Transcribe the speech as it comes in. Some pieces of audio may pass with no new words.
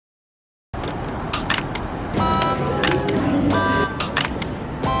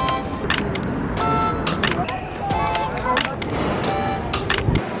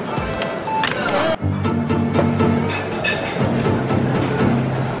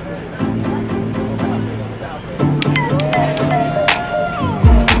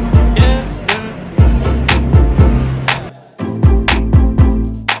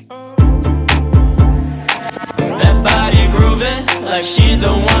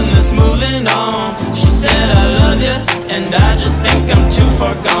one that's moving on. She said I love you, and I just think I'm too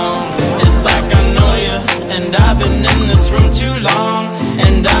far gone. It's like I know you, and I've been in this room too long.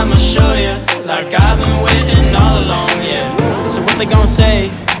 And I'ma show you, like I've been waiting all along, yeah. So what they gon'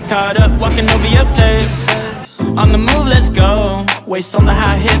 say? Caught up walking over your place. On the move, let's go. Waist on the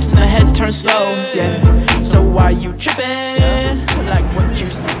high hips and the heads turn slow, yeah. So why you tripping? Like what you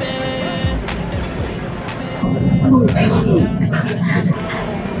sipping?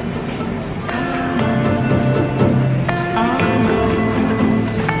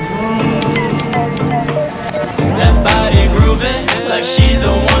 That body grooving, like she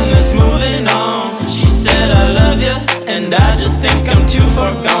the one that's moving on. She said I love you, and I just think I'm too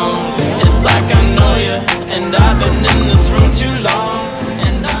far gone. It's like I know you, and I've been in this room too long.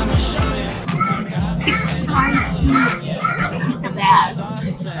 And I'ma show you.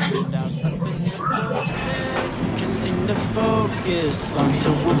 Can't seem to focus long,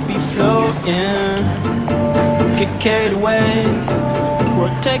 so we'll be floating. Get carried away,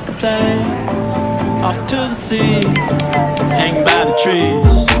 we'll take a plane off to the sea, hang by the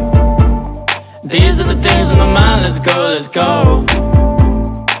trees. These are the things on my mind, let's go, let's go.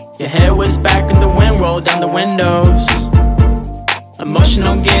 Your hair whisked back and the wind rolled down the windows.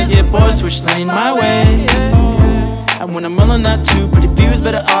 Emotional gains get bored, switch lane my way. And when I'm rolling out two pretty views,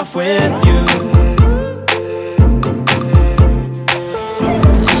 better off with you.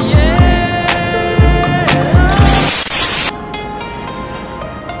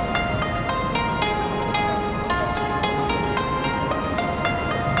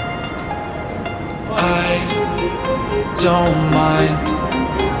 Don't mind,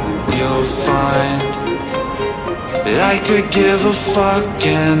 you'll find that I could give a fuck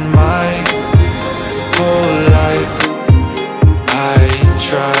in my whole life. I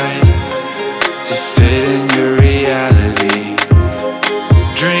tried to fit in your reality,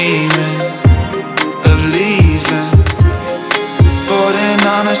 dreaming of leaving, boarding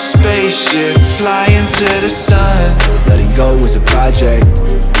on a spaceship, flying to the sun. Letting go was a project,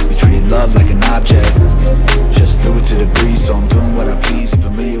 we treated love like an object. Just threw it to the breeze, so I'm doing what I please. You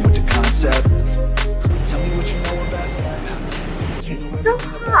familiar with the concept? Tell me what you know about that. It's so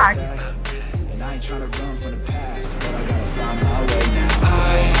hard. And I ain't trying to run from the past, but I gotta find my way now.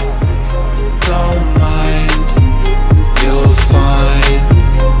 I don't mind, you'll find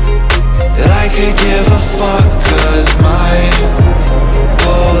that I could give a fuck, 'cause my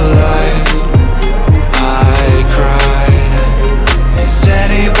whole life I cried. Is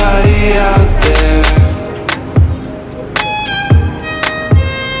anybody out there?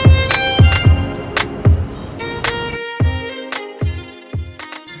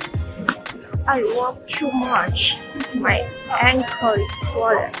 I walk too much. My ankle is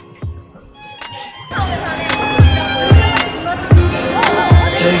swollen.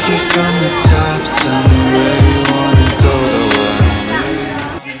 Take it from the top, tell me where you wanna go,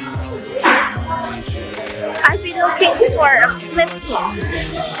 I've been looking for a flip-flop,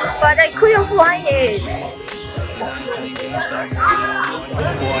 but I couldn't find it.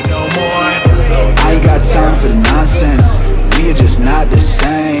 No more. I ain't got time for the nonsense. We are just not the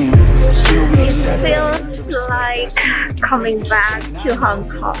same. It feels like coming back to Hong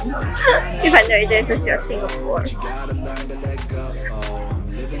Kong, even though this is just Singapore.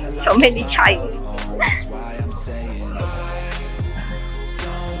 So many Chinese.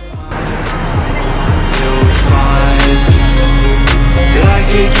 You'll find that I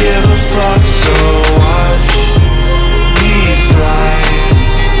could give a fuck, so watch me fly,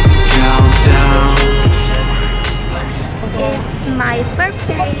 countdown. It's my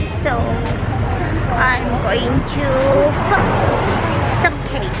birthday, so I'm going to fuck some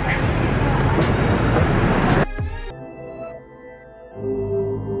cake.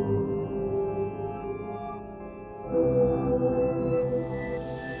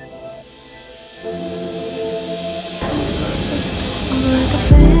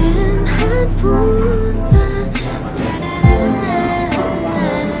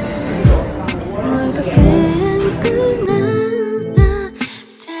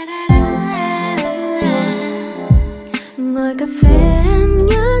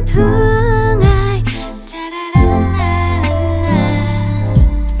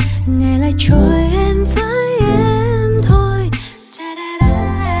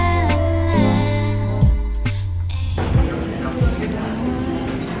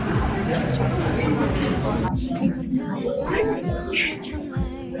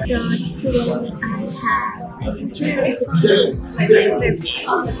 So today I have my favorite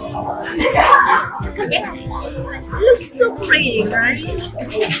shop. Yeah, it looks so pretty, right?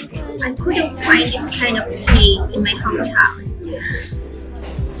 I couldn't find this kind of cake in my hometown.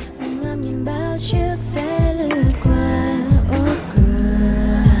 nhìn bao chiếc xe lướt qua ô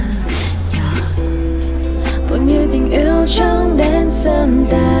cửa, vui như tình yêu trong đêm sớm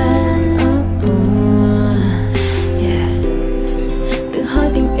tan. Tự hỏi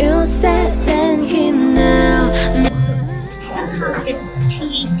tình yêu sẽ đến khi nào. Somehow the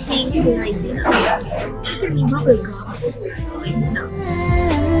tea tastes like actually bubblegum.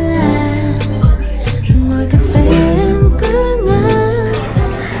 Ngồi cà phê em cứ ngỡ.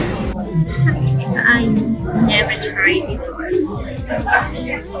 I never tried before.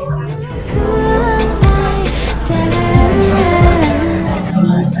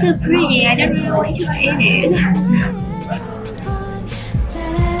 It's so pretty. I don't really want to eat it.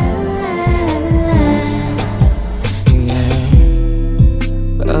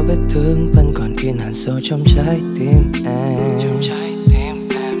 Vỡ vết thương vẫn còn in hằn sâu trong trái tim em.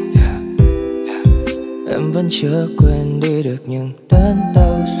 Em vẫn chưa quên đi được những đớn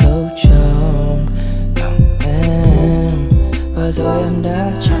đau sâu trong lòng em. Và rồi em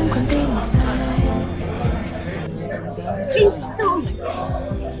đã Chẳng còn tin một ai. It's so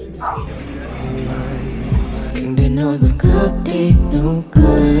đừng đến nỗi buồn cướp đi nụ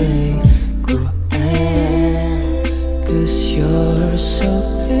cười của em. 'Cause you're so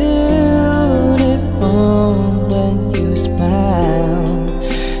beautiful when you smile.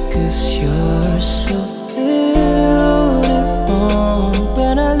 'Cause you're so beautiful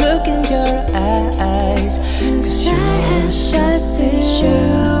when I look in your eyes. 'Cause I have such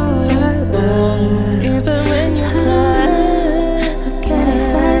issues. even when you cry, How can I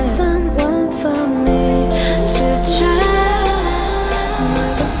find someone for me to try?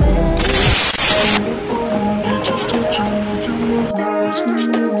 Ngồi cà phê.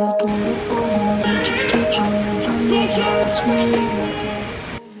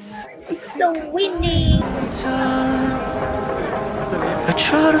 It's so windy. I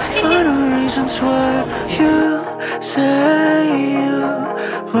try to find the reasons why you say you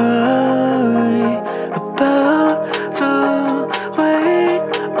worry about the weight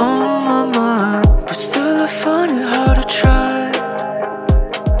on my mind, but still I find it hard to try.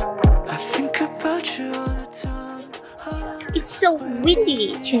 I think about you all the time. It's so windy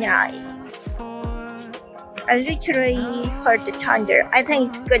tonight. I literally heard the thunder. I think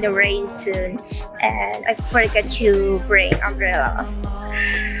it's gonna rain soon, and I forgot to bring umbrella.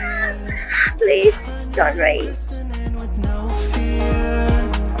 Please don't rain. With no fear,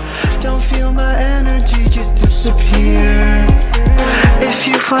 don't feel my energy just disappear. If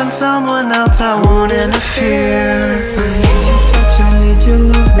you find someone else, I won't interfere. I need your touch, I need your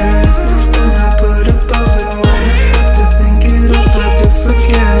love. There is nothing I put above it. When it's tough to think it up, I do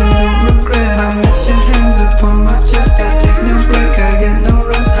forget and don't regret. I miss your hands upon my chest. I take no break, I get no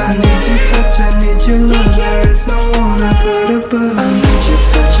rest. I need your touch, I need your love. There is no one I put above it. I need your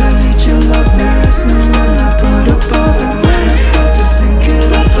touch, I need your love. There is no one I put above it. When I start to think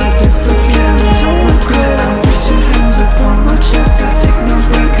it up, I do forget and don't regret. I miss your hands upon my chest. I take no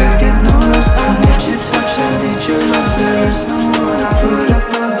break, I get no rest. I need your touch, I need your love. There is no one I put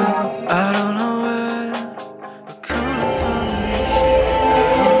above it. I don't know where we're coming from.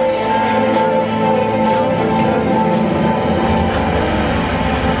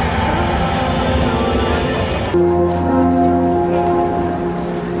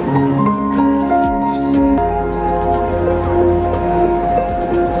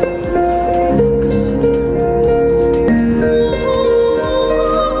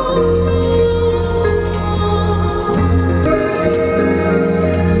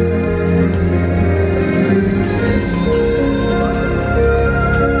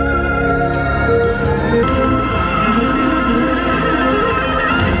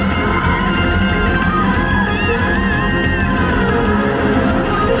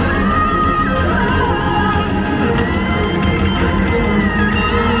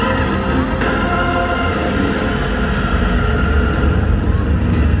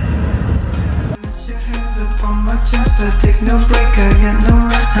 I take no break, I get no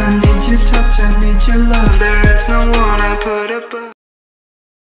rest. I